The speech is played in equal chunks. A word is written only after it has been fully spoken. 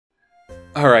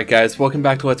Alright guys, welcome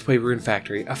back to Let's Play Rune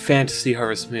Factory, a fantasy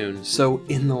Harvest Moon. So,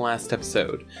 in the last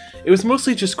episode, it was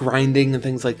mostly just grinding and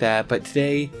things like that, but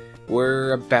today,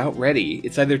 we're about ready.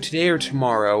 It's either today or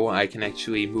tomorrow I can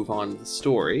actually move on to the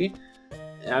story.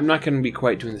 I'm not going to be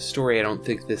quite doing the story, I don't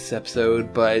think, this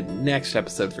episode, but next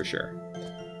episode for sure.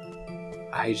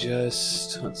 Let's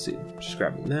see, just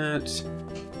grabbing that.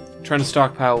 I'm trying to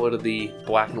stockpile a little of the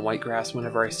black and white grass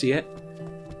whenever I see it.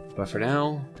 But for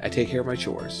now, I take care of my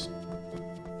chores.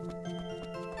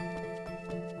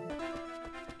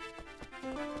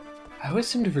 I always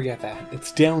seem to forget that.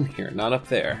 It's down here, not up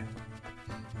there.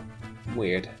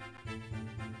 Weird.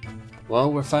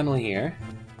 Well, we're finally here.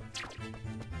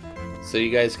 So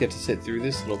you guys get to sit through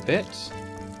this little bit.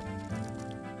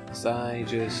 As I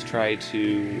just try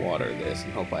to water this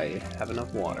and hope I have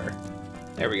enough water.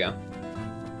 There we go.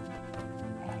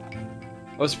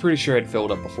 I was pretty sure I'd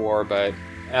filled up before, but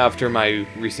after my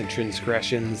recent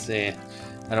transgressions, I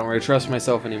don't really trust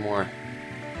myself anymore.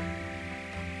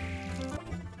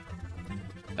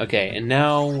 Okay, and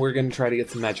now we're going to try to get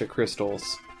some magic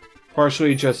crystals.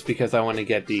 Partially just because I want to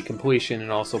get the completion,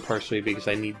 and also partially because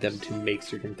I need them to make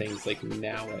certain things like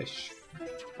nowish.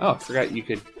 Oh, I forgot you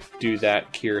could do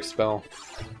that cure spell.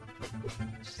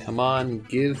 Come on,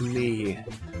 give me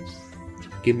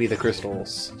the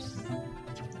crystals.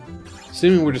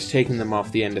 Assuming we're just taking them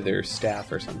off the end of their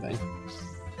staff or something.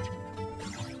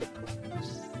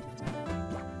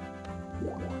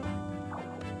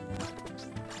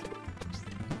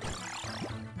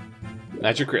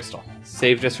 Magic crystal.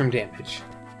 Saved us from damage.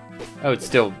 Oh, it's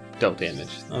still dealt damage.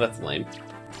 Oh, that's lame.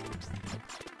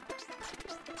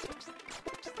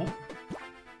 Oh.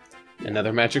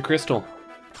 Another magic crystal.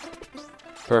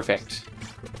 Perfect.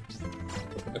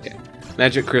 Okay.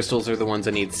 Magic crystals are the ones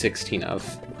I need 16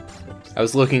 of. I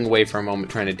was looking away for a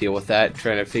moment trying to deal with that,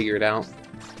 trying to figure it out.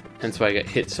 Hence why I got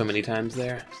hit so many times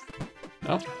there.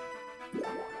 Oh.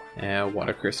 And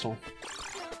water crystal.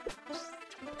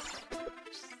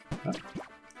 Oh.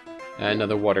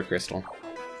 Another water crystal.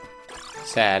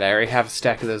 Sad, I already have a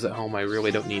stack of those at home I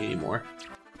really don't need anymore.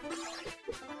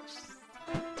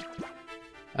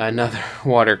 Another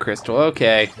water crystal,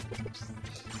 okay.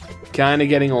 Kinda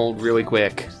getting old really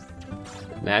quick.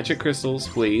 Magic crystals,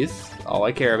 please. All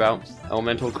I care about.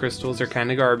 Elemental crystals are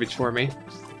kinda garbage for me.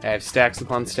 I have stacks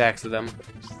upon stacks of them.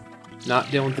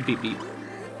 Not dealing with the beep beep.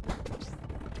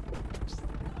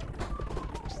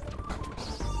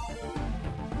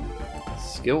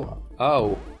 Skill up.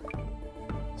 Oh.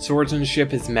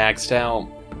 Swordsmanship is maxed out.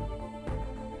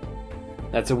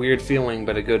 That's a weird feeling,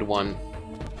 but a good one.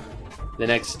 The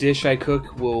next dish I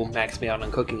cook will max me out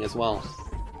on cooking as well.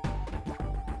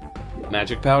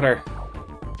 Magic powder.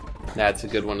 That's a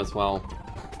good one as well.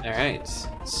 Alright.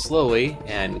 Slowly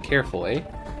and carefully,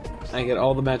 I get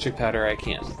all the magic powder I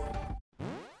can.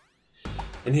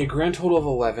 In a grand total of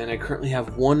 11, I currently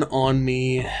have one on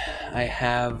me. I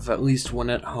have at least one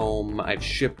at home. I've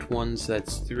shipped one, so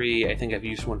that's 3. I think I've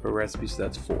used one for recipes, so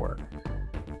that's 4.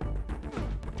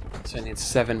 So I need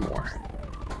 7 more.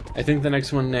 I think the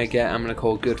next one I get, I'm going to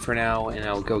call good for now, and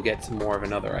I'll go get some more of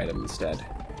another item instead.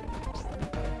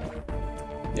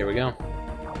 There we go.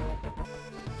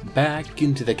 Back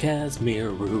into the Casimir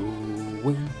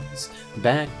ruins.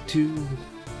 Back to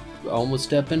almost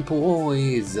stepping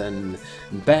poison.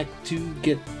 Back to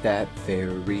get that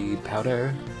fairy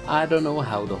powder. I don't know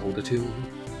how to hold a tune.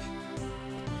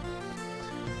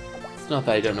 It's not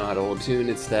that I don't know how to hold a tune,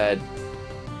 it's that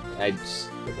I just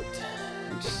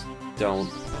don't.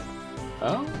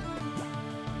 Oh?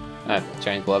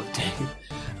 Giant glove.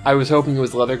 I was hoping it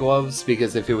was leather gloves,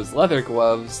 because if it was leather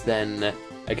gloves, then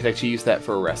I could actually use that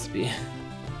for a recipe.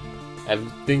 I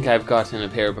think I've gotten a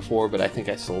pair before, but I think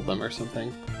I sold them or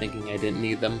something, thinking I didn't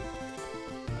need them.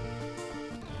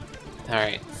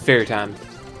 Alright, fairy time.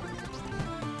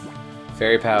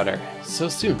 Fairy powder. So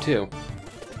soon, too.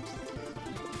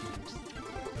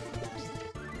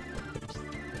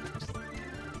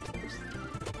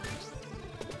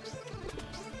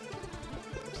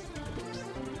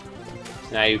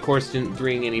 Now, I of course didn't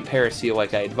bring any paraseal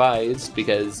like I advised,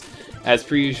 because, as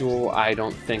per usual, I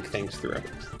don't think things through.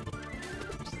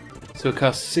 So it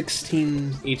costs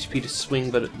 16 HP to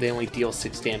swing, but they only deal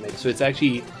 6 damage. So it's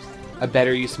actually a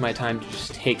better use of my time to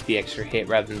just take the extra hit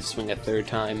rather than swing a 3rd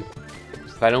time.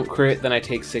 If I don't crit, then I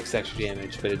take 6 extra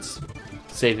damage, but it's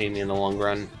saving me in the long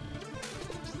run.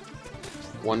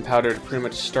 1 powder to pretty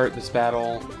much start this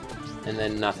battle, and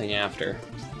then nothing after.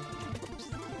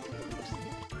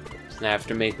 And I have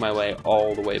to make my way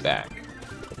all the way back.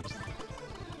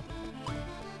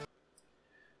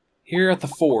 Here at the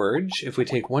forge, if we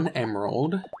take 1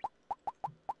 emerald,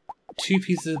 2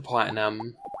 pieces of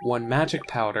platinum, 1 magic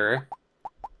powder,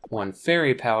 1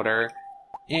 fairy powder,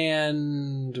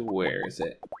 and where is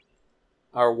it?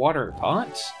 Our water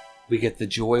pot? We get the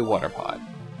Joy Water Pot.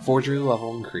 Forgery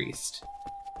level increased.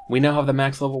 We now have the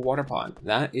max level water pot.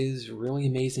 That is really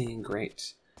amazing and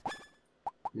great.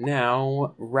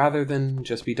 Now, rather than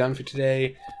just be done for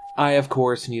today, I of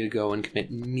course need to go and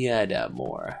commit murder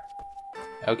more.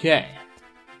 Okay.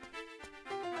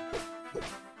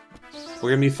 We're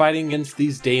gonna be fighting against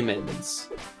these daemons.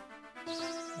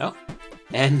 Oh.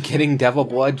 And getting devil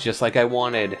blood just like I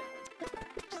wanted.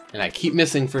 And I keep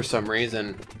missing for some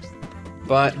reason.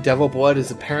 But devil blood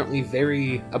is apparently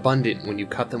very abundant when you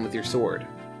cut them with your sword.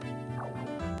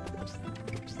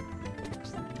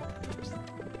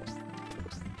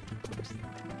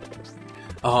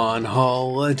 On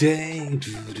holiday.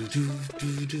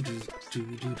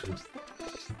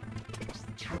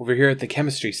 Over here at the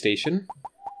chemistry station,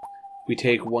 we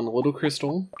take 1 little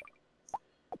crystal,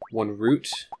 1 root,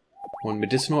 1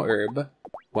 medicinal herb,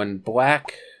 1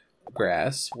 black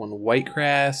grass, 1 white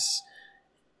grass,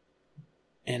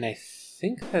 and I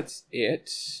think that's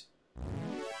it.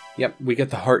 Yep, we get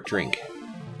the heart drink.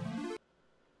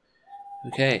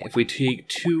 Okay, if we take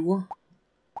 2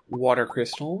 water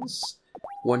crystals,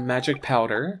 1 magic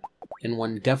powder, and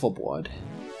 1 devil blood,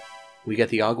 we get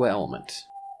the agua element.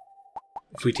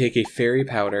 If we take a fairy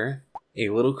powder, a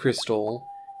little crystal,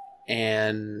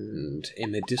 and a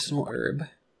medicinal herb,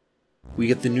 we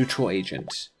get the neutral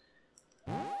agent.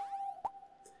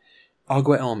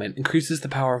 Agua element increases the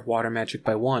power of water magic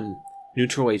by 1.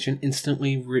 Neutral agent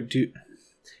instantly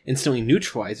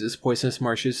neutralizes poisonous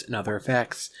marshes and other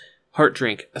effects. Heart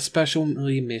drink,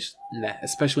 especially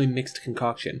mixed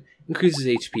concoction, increases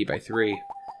HP by 3.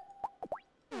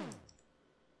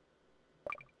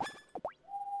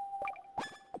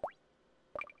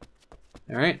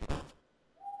 Alright.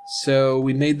 So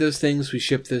we made those things, we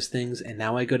shipped those things, and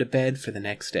now I go to bed for the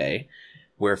next day.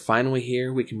 We're finally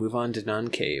here, we can move on to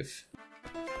Danaan Cave.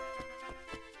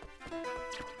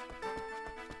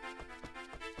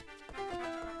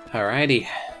 Alrighty.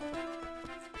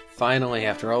 Finally,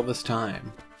 after all this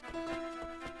time.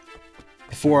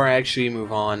 Before I actually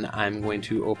move on, I'm going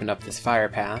to open up this fire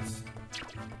path,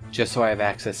 just so I have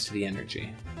access to the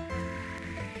energy.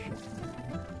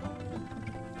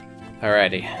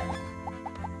 Alrighty.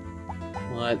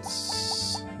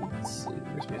 Let's see,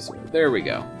 where's my sword? There we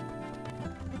go.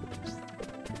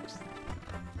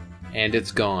 And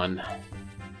it's gone.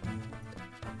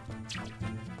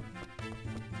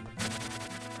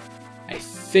 I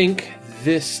think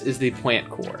this is the plant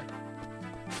core.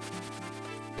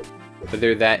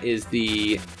 Whether that is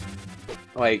the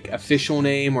official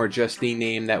name or just the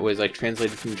name that was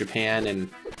translated from Japan and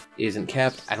isn't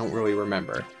kept, I don't really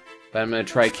remember. But I'm gonna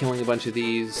try killing a bunch of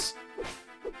these.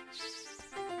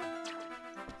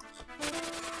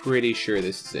 Pretty sure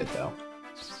this is it though.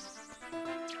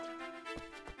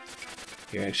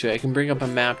 Here, actually, I can bring up a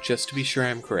map just to be sure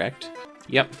I'm correct.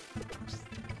 Yep.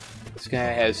 This guy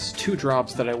has 2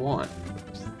 drops that I want.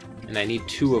 And I need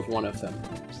 2 of one of them.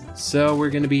 So we're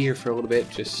going to be here for a little bit,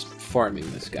 just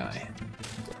farming this guy.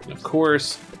 And of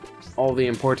course, all the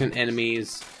important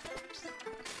enemies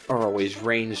are always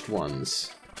ranged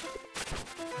ones.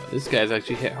 This guy's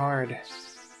actually hit hard.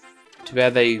 Too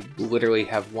bad they literally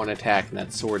have 1 attack, and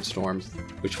that's Sword Storm.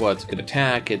 Which, while it's a good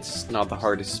attack, it's not the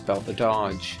hardest spell to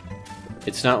dodge.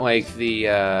 It's not like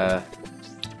the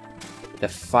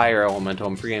fire elemental,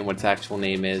 I'm forgetting what its actual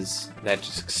name is, that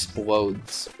just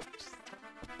explodes.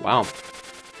 Wow.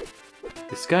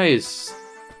 This guy is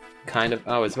kind of...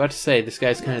 I was about to say, this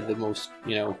guy's kind of the most,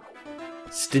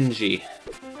 stingy.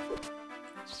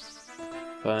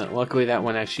 But luckily that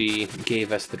one actually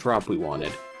gave us the drop we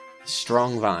wanted.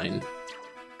 Strong Vine.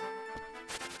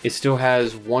 It still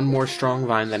has 1 more Strong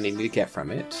Vine that I need to get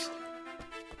from it.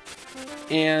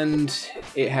 And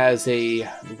it has a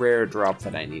rare drop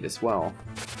that I need as well.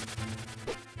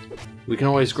 We can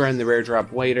always grind the rare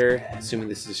drop later, assuming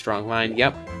this is a Strong Vine.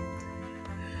 Yep.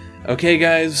 Okay,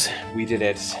 guys, we did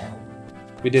it.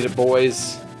 We did it,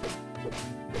 boys.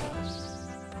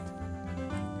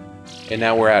 And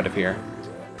now we're out of here.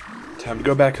 Time to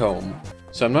go back home.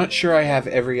 So I'm not sure I have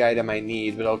every item I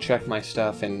need, but I'll check my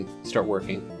stuff and start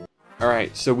working.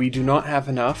 Alright, so we do not have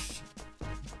enough,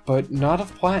 but not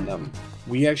of platinum.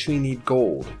 We actually need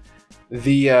gold.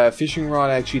 The fishing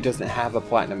rod actually doesn't have a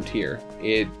platinum tier.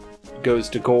 It goes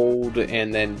to gold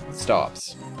and then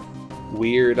stops.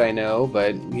 Weird, I know,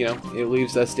 but, it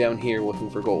leaves us down here looking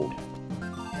for gold.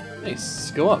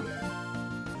 Nice, go up.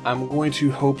 I'm going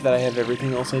to hope that I have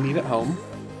everything else I need at home.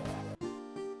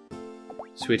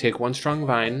 So we take 1 strong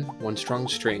vine, 1 strong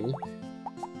string,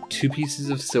 2 pieces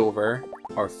of silver,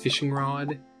 our fishing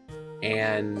rod,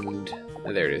 and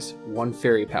oh, there it is, 1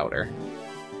 fairy powder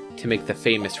to make the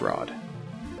famous rod.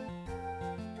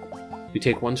 We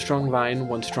take 1 strong vine,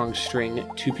 1 strong string,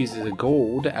 2 pieces of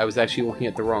gold. I was actually looking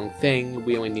at the wrong thing.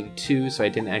 We only needed 2, so I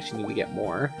didn't actually need to get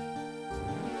more.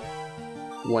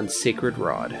 1 sacred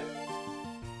rod.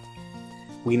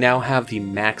 We now have the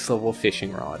max level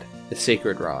fishing rod, the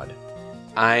sacred rod.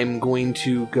 I'm going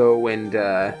to go and,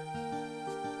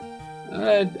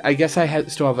 I guess I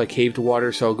still have a cave to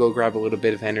water, so I'll go grab a little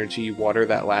bit of energy, water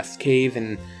that last cave,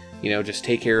 and, you know, just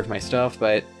take care of my stuff,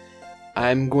 but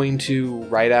I'm going to,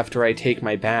 right after I take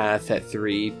my bath at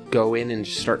 3, go in and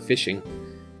just start fishing.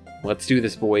 Let's do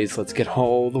this, boys. Let's get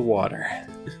all the water.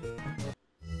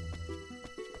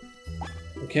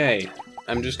 Okay,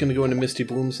 I'm just going to go into Misty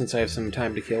Bloom since I have some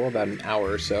time to kill, about an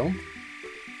hour or so.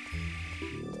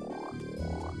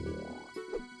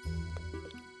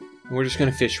 We're just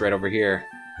going to fish right over here.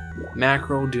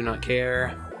 Mackerel, do not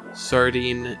care.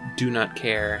 Sardine, do not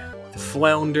care. The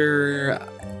flounder,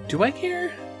 do I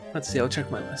care? Let's see, I'll check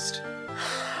my list.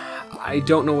 I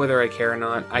don't know whether I care or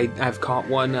not. I've caught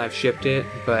one, I've shipped it,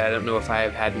 but I don't know if I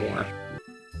have had more.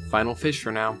 Final fish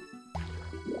for now.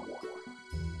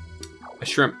 A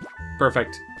shrimp.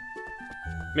 Perfect.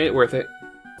 Made it worth it.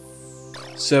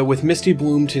 So with Misty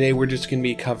Bloom today, we're just going to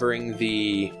be covering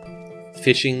the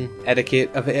fishing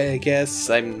etiquette of it, I guess.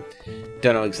 I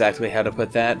don't know exactly how to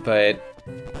put that, but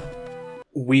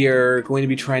we are going to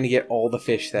be trying to get all the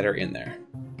fish that are in there.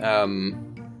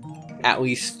 At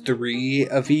least 3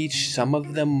 of each, some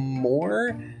of them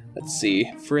more. Let's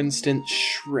see, for instance,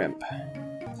 shrimp.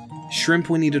 Shrimp,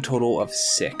 we need a total of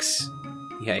 6.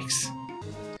 Yikes.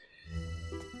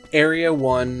 Area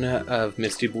 1 of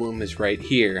Misty Bloom is right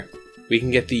here. We can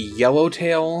get the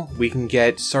yellowtail, we can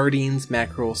get sardines,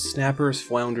 mackerel, snappers,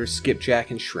 flounders,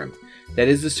 skipjack, and shrimp. That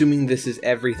is assuming this is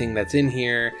everything that's in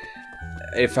here.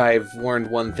 If I've learned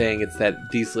one thing, it's that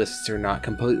these lists are not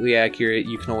completely accurate.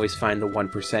 You can always find the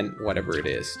 1%, whatever it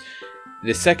is.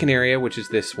 The second area, which is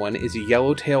this one, is a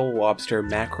yellowtail, lobster,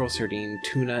 mackerel, sardine,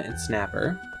 tuna, and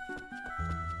snapper.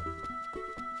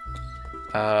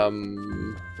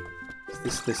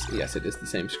 Yes, it is the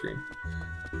same screen.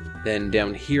 Then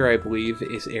down here, I believe,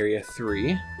 is Area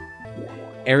 3.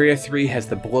 Area 3 has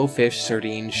the blowfish,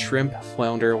 sardine, shrimp,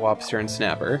 flounder, lobster, and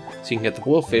snapper. So you can get the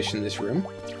blowfish in this room.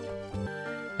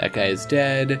 That guy is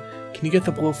dead. Can you get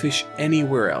the blowfish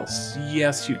anywhere else?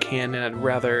 Yes, you can, and I'd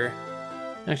rather...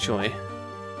 Actually...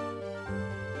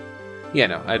 Yeah,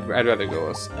 no, I'd rather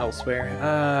go elsewhere.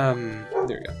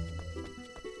 There we go.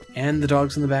 And the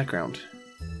dog's in the background.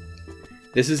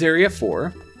 This is Area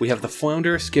 4. We have the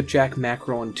flounder, skipjack,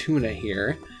 mackerel, and tuna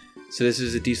here. So this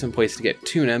is a decent place to get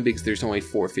tuna because there's only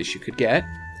 4 fish you could get.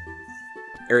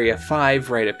 Area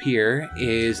 5, right up here,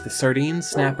 is the sardine,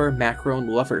 snapper, mackerel, and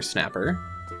lover snapper.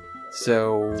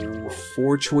 So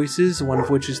 4 choices, one of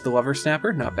which is the lover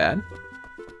snapper. Not bad.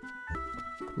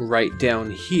 Right down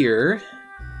here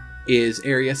is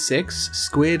Area 6,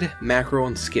 squid, mackerel,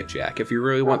 and skipjack. If you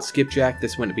really want skipjack,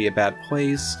 this wouldn't be a bad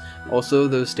place. Also,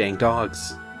 those dang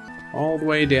dogs. All the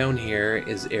way down here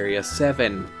is Area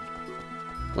 7.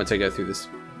 Once I go through this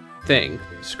thing,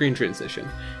 screen transition.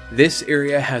 This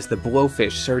area has the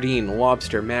blowfish, sardine,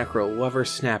 lobster, mackerel, lover,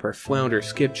 snapper, flounder,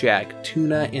 skipjack,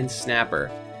 tuna, and snapper.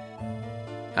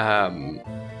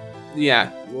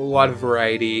 Yeah, a lot of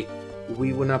variety.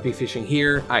 We will not be fishing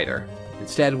here either.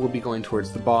 Instead, we'll be going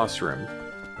towards the boss room.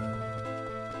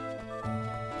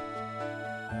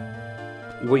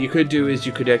 What you could do is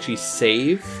you could actually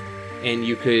save, and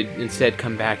you could instead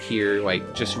come back here,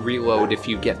 like, just reload if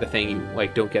you get the thing,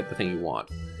 like, don't get the thing you want.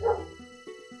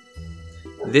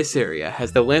 This area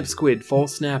has the lamp squid,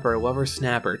 false snapper, lover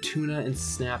snapper, tuna, and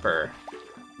snapper.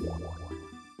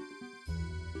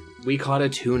 We caught a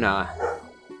tuna.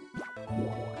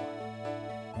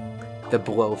 The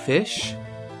blowfish.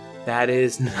 That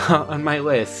is not on my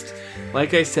list.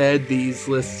 Like I said, these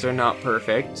lists are not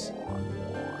perfect.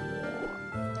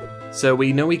 So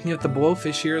we know we can get the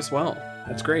blowfish here as well.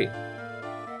 That's great.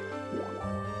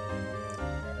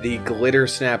 The glitter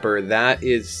snapper, that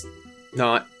is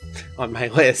not on my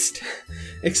list.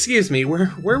 Excuse me,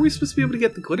 where are we supposed to be able to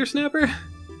get the glitter snapper?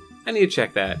 I need to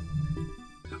check that.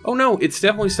 Oh no, it's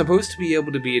definitely supposed to be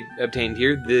able to be obtained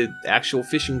here. The actual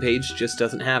fishing page just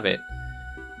doesn't have it.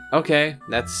 Okay,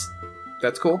 that's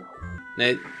cool.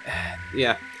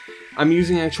 Yeah, I'm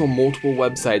using actual multiple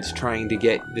websites trying to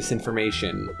get this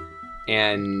information,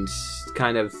 and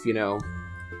kind of, you know,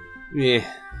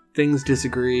 things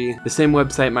disagree. The same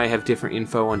website might have different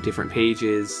info on different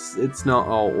pages. It's not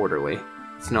all orderly.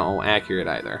 It's not all accurate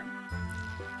either.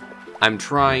 I'm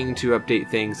trying to update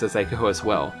things as I go as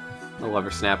well. A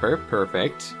lover snapper,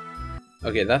 perfect.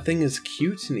 Okay, that thing is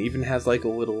cute and even has like a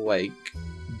little like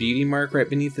beauty mark right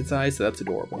beneath its eye, so that's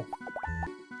adorable.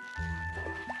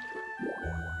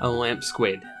 A lamp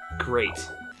squid, great.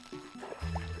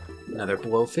 Another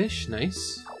blowfish,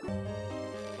 nice.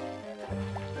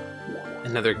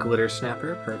 Another glitter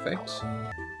snapper, perfect.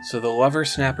 So the lover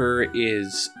snapper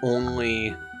is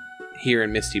only here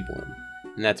in Misty Bloom,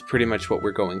 and that's pretty much what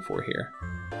we're going for here.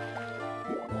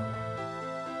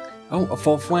 Oh, a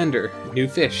fall flounder, new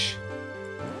fish.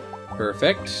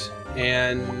 Perfect.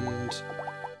 And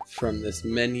from this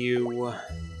menu,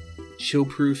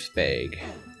 chill-proof bag.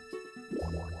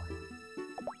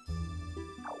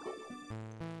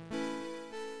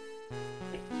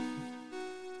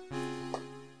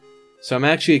 So I'm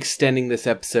actually extending this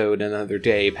episode another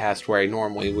day past where I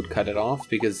normally would cut it off,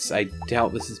 because I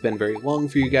doubt this has been very long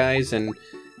for you guys, and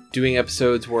doing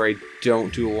episodes where I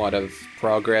don't do a lot of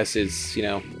progress is, you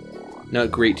know, not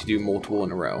great to do multiple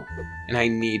in a row. And I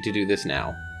need to do this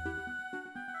now.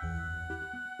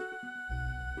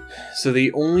 So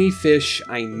the only fish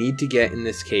I need to get in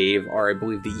this cave are, I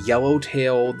believe, the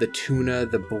yellowtail, the tuna,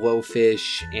 the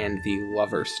blowfish, and the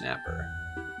lover snapper.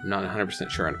 I'm not 100%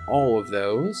 sure on all of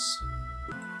those.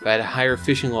 If I had a higher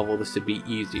fishing level, this would be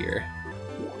easier.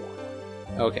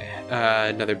 Okay,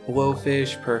 another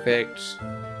blowfish, perfect.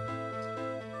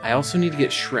 I also need to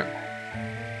get shrimp.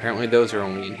 Apparently those are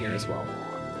only in here as well.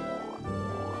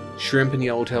 Shrimp and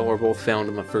yellowtail are both found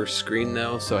on the first screen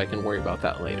though, so I can worry about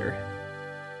that later.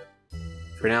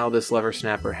 For now, this lover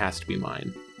snapper has to be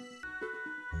mine.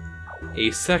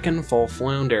 A second fall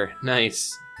flounder,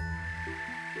 nice.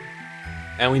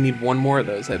 And we need one more of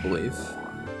those, I believe.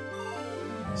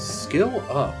 Skill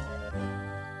up.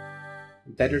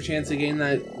 Better chance of getting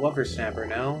that lover snapper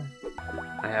now.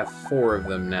 I have 4 of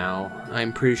them now.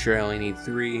 I'm pretty sure I only need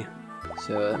 3.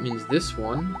 So that means this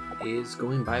one is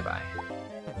going bye-bye.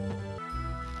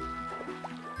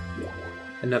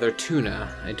 Another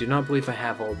tuna. I do not believe I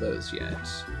have all those yet.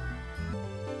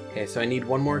 Okay, so I need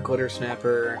one more glitter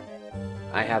snapper.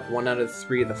 I have 1 out of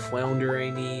 3 of the flounder I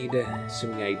need,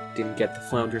 assuming I didn't get the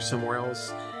flounder somewhere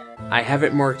else. I have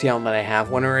it marked down that I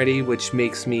have one already, which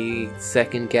makes me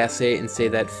second guess it and say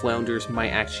that flounders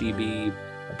might actually be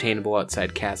obtainable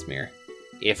outside Casimir.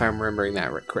 If I'm remembering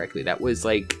that correctly. That was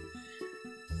like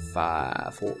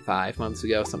 5 months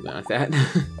ago, something like that.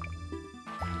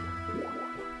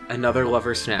 Another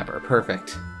lover snapper,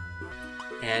 perfect.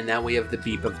 And now we have the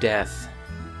beep of death.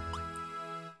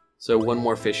 So 1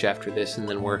 more fish after this, and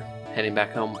then we're heading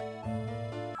back home.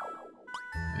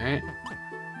 Alright.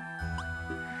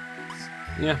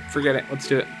 Yeah, forget it. Let's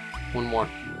do it. 1 more.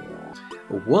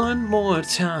 One more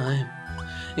time,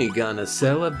 you're gonna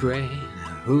celebrate.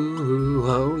 Ooh,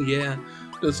 oh yeah.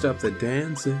 Don't stop the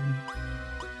dancing.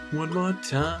 One more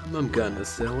time, I'm gonna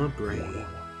celebrate.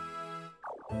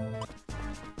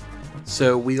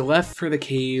 So we left for the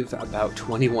cave about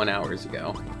 21 hours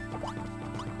ago.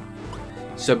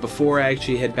 So before I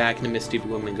actually head back into Misty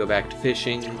Bloom and go back to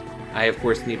fishing, I of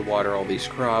course need to water all these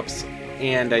crops,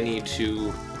 and I need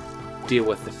to deal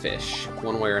with the fish,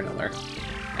 one way or another.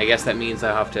 I guess that means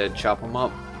I'll have to chop them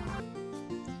up.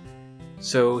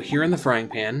 So here in the frying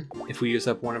pan, if we use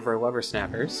up one of our lover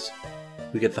snappers,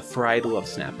 we get the fried love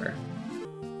snapper.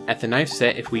 At the knife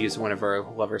set, if we use one of our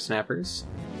lover snappers,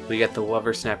 we get the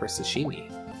lover snapper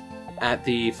sashimi. At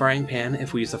the frying pan,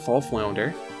 if we use a fall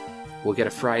flounder, we'll get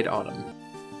a fried autumn.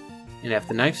 And at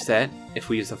the knife set, if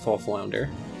we use a fall flounder,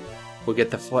 we'll get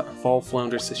the fall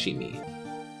flounder sashimi.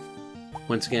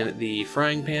 Once again at the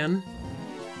frying pan,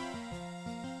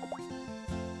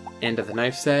 and at the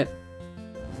knife set,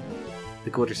 the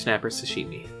glitter snapper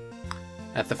sashimi.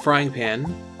 At the frying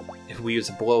pan, if we use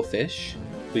a blowfish,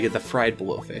 we get the fried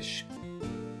blowfish.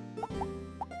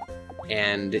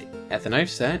 And at the knife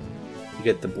set, you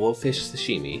get the blowfish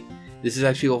sashimi. This is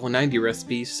actually a level 90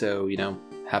 recipe, so, you know,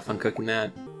 have fun cooking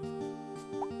that.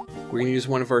 We're going to use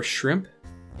one of our shrimp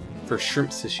for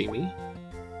shrimp sashimi.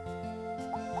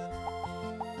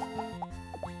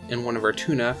 And one of our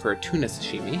tuna for a tuna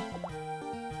sashimi.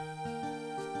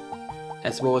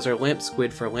 As well as our lamp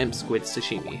squid for lamp squid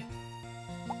sashimi.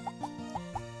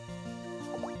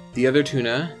 The other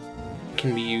tuna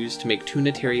can be used to make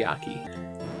tuna teriyaki.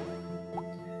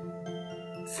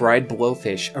 Fried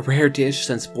blowfish, a rare dish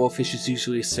since blowfish is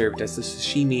usually served as a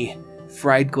sashimi.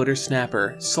 Fried glitter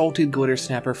snapper, salted glitter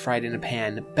snapper fried in a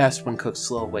pan, best when cooked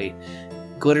slowly.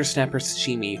 Glitter snapper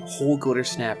sashimi, whole glitter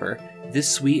snapper. This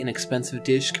sweet and expensive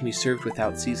dish can be served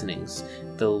without seasonings.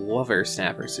 The lover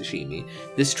snapper sashimi.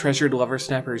 This treasured lover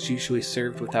snapper is usually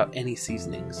served without any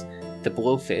seasonings. The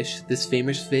blowfish, this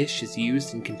famous fish is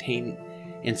used in containing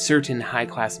in certain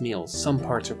high-class meals. Some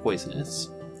parts are poisonous.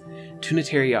 Tuna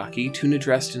teriyaki, tuna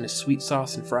dressed in a sweet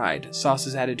sauce and fried. Sauce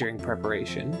is added during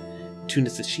preparation. Tuna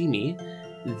sashimi.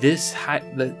 This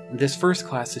first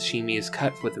class sashimi is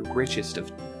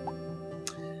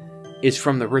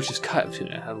from the richest cut of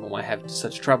tuna. I don't know why I have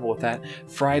such trouble with that.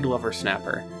 Fried lover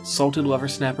snapper. Salted lover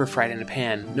snapper fried in a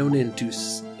pan, known to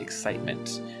induce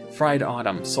excitement. Fried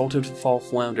autumn. Salted fall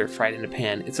flounder fried in a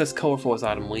pan. It's as colorful as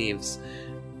autumn leaves.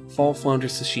 Fall flounder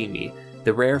sashimi.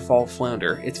 The rare fall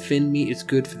flounder. Its fin meat is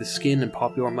good for the skin and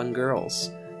popular among girls.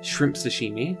 Shrimp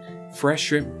sashimi. Fresh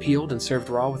shrimp peeled and served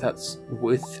raw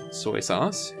with soy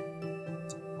sauce.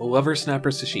 Lover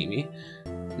snapper sashimi.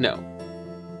 No.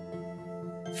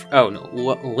 Oh no,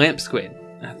 lamp squid.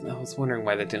 I was wondering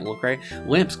why that didn't look right.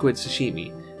 Lamp squid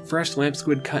sashimi. Fresh lamp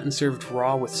squid cut and served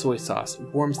raw with soy sauce.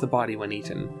 Warms the body when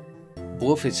eaten.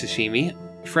 Blowfish sashimi.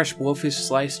 Fresh blowfish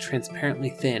sliced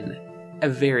transparently thin. A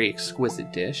very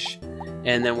exquisite dish.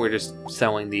 And then we're just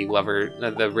selling the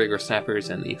rigger snappers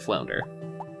and the flounder.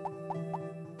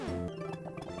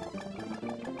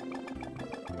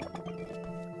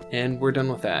 And we're done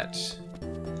with that.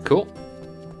 Cool.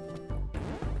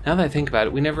 Now that I think about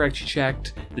it, we never actually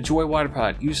checked. The Joy Water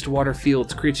Pot, used to water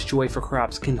fields, creates joy for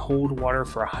crops, can hold water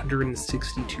for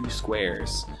 162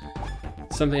 squares.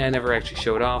 Something I never actually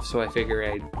showed off, so I figure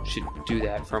I should do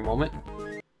that for a moment.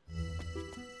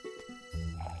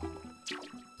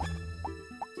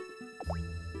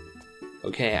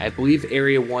 Okay, I believe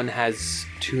Area 1 has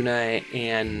tuna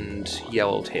and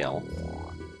yellowtail.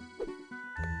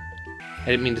 I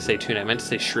didn't mean to say tuna, I meant to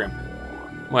say shrimp.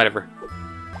 Whatever.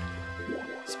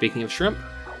 Speaking of shrimp,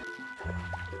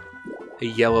 a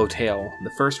yellowtail,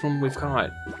 the first one we've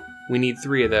caught. We need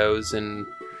 3 of those, and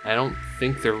I don't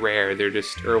think they're rare, they're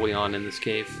just early on in this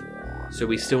cave. So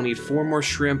we still need 4 more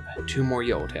shrimp, 2 more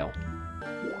yellowtail.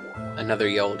 Another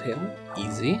yellowtail,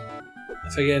 easy.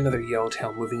 If I get another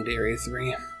yellowtail, moving into Area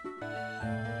 3.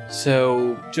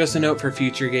 So, just a note for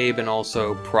future Gabe, and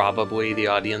also probably the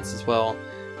audience as well.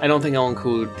 I don't think I'll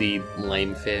include the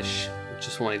lame fish.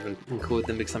 Just won't even include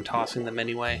them because I'm tossing them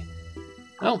anyway.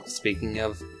 Oh, speaking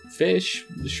of fish,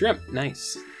 the shrimp,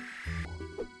 nice.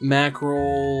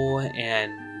 Mackerel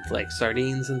and like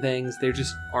sardines and things, they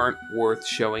just aren't worth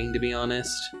showing, to be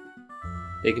honest.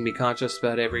 They can be caught just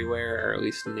about everywhere, or at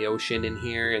least in the ocean in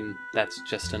here, and that's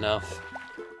just enough.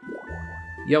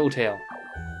 Yellowtail.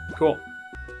 Cool.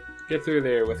 Get through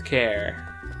there with care.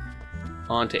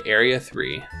 On to Area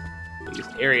 3. Because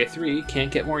Area 3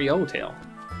 can't get more yellowtail.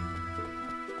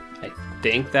 I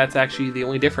think that's actually the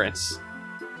only difference.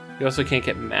 You also can't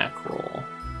get mackerel.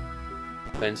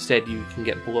 But instead you can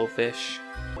get blowfish.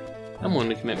 I'm willing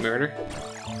to commit murder.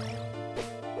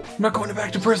 I'm not going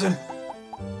back to prison!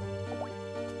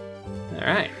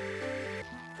 Alright.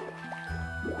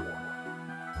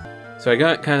 So I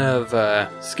got kind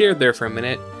of scared there for a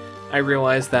minute. I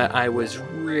realized that I was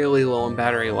really low on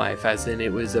battery life, as in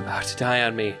it was about to die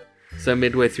on me. So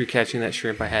midway through catching that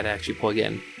shrimp, I had to actually plug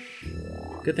in.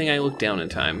 Good thing I looked down in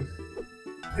time.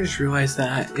 I just realized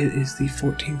that it is the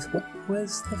 14th. What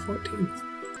was the 14th?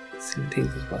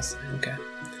 17th was last time, okay.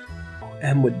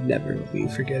 Em would never let me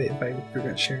forget it if I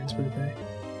forgot Sharon's birthday.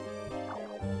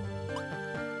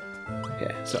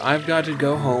 Okay, so I've got to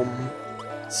go home,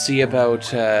 see about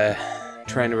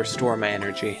trying to restore my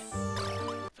energy.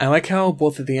 I like how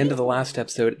both at the end of the last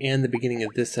episode and the beginning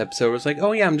of this episode was like,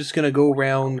 oh yeah, I'm just gonna go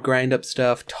around, grind up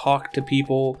stuff, talk to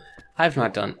people. I've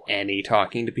not done any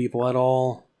talking to people at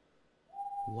all.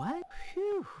 What?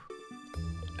 Phew.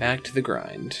 Back to the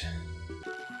grind.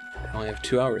 I only have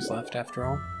 2 hours left after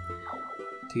all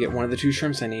to get one of the 2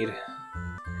 shrimps I need.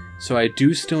 So I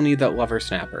do still need that lover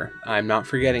snapper. I'm not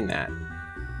forgetting that.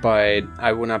 But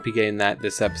I will not be getting that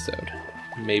this episode.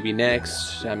 Maybe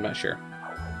next, I'm not sure.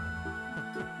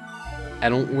 I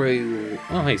don't really...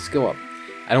 Oh, hey, skill up.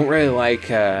 I don't really like,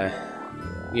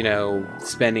 you know,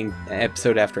 spending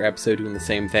episode after episode doing the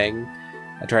same thing.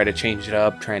 I try to change it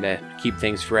up, trying to keep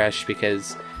things fresh,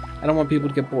 because I don't want people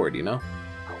to get bored, you know?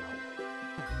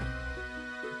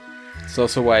 It's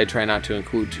also why I try not to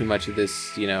include too much of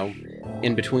this, you know,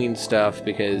 in-between stuff,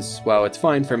 because while it's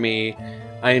fine for me,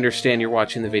 I understand you're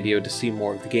watching the video to see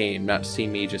more of the game, not to see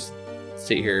me just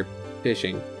sit here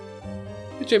fishing.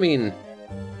 Which, I mean,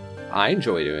 I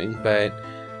enjoy doing, but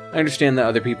I understand that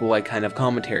other people like kind of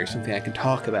commentary, something I can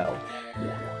talk about.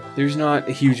 There's not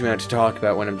a huge amount to talk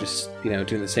about when I'm just, you know,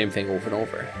 doing the same thing over and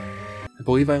over. I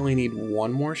believe I only need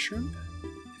 1 more shrimp.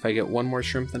 If I get 1 more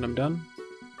shrimp, then I'm done.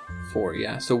 4,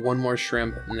 yeah. So 1 more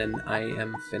shrimp, and then I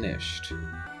am finished.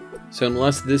 So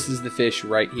unless this is the fish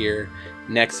right here,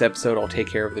 next episode I'll take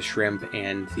care of the shrimp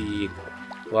and the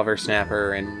Lover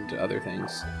Snapper, and other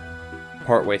things.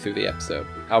 Partway through the episode.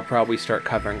 I'll probably start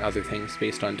covering other things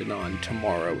based on Danaan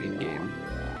tomorrow in-game.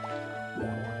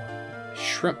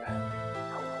 Shrimp.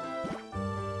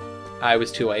 I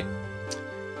was too late.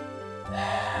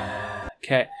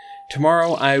 Okay.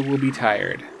 Tomorrow I will be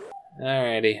tired.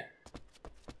 Alrighty.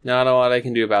 Not a lot I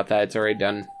can do about that. It's already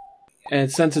done.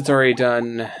 And since it's already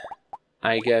done,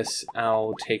 I guess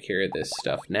I'll take care of this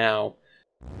stuff now.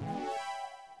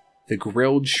 The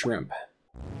grilled shrimp.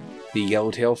 The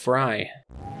yellowtail fry.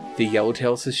 The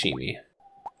yellowtail sashimi.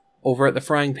 Over at the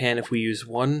frying pan, if we use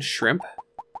 1 shrimp,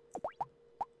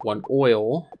 1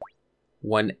 oil,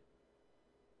 1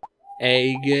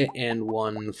 egg, and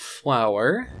 1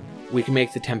 flour, we can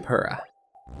make the tempura.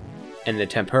 And the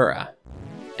tempura.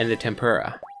 And the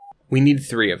tempura. We need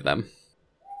 3 of them.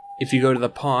 If you go to the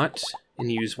pot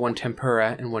and use 1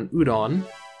 tempura and 1 udon,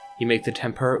 you make the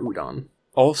tempura udon.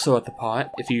 Also at the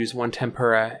pot, if you use 1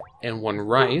 tempura and 1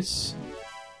 rice,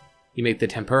 you make the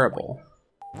tempura bowl.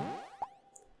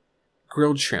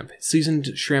 Grilled shrimp.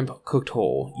 Seasoned shrimp cooked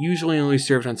whole, usually only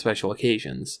served on special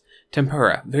occasions.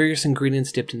 Tempura. Various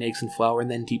ingredients dipped in eggs and flour and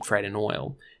then deep fried in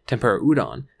oil. Tempura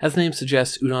udon. As the name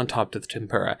suggests, udon topped with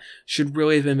tempura. Should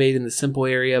really have been made in the simple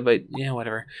area, but yeah,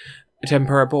 whatever. A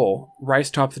tempura bowl. Rice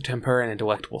topped with tempura and a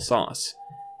delectable sauce.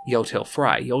 Yellowtail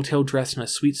fry. Yellowtail dressed in a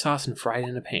sweet sauce and fried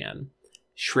in a pan.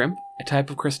 Shrimp, a type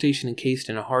of crustacean encased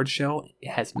in a hard shell.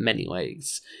 It has many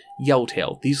legs.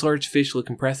 Yellowtail. These large fish look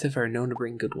impressive and are known to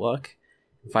bring good luck.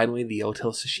 And finally, the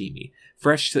yellowtail sashimi.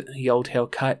 Fresh yellowtail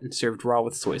cut and served raw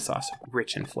with soy sauce,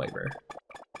 rich in flavor.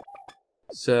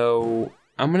 So,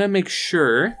 I'm going to make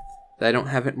sure that I don't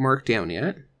have it marked down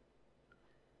yet.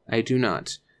 I do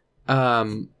not.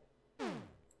 I'm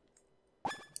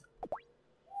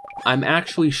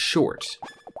actually short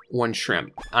 1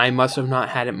 shrimp. I must have not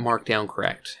had it marked down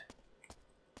correct.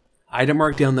 I had it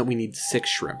marked down that we need 6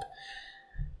 shrimp.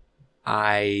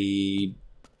 I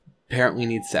apparently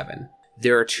need 7.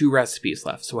 There are 2 recipes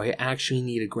left, so I actually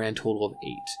need a grand total of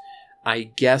 8. I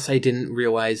guess I didn't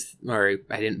realize, or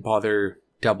I didn't bother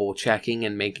double checking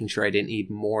and making sure I didn't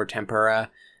need more tempura,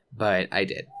 but I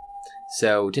did.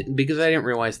 So, because I didn't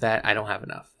realize that, I don't have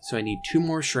enough. So I need 2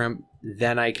 more shrimp,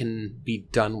 then I can be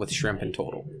done with shrimp in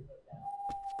total.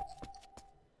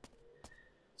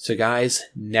 So guys,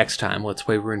 next time, let's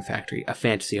play Rune Factory, a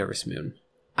Fantasy Harvest Moon.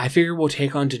 I figure we'll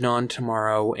take on Danaan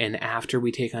tomorrow, and after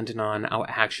we take on Danaan, I'll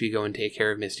actually go and take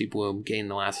care of Misty Bloom, getting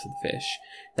the last of the fish.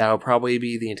 That'll probably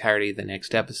be the entirety of the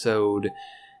next episode,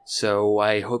 so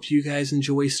I hope you guys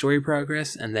enjoy story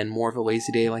progress, and then more of a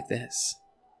lazy day like this.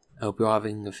 I hope you're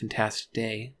having a fantastic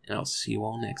day, and I'll see you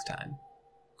all next time.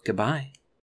 Goodbye.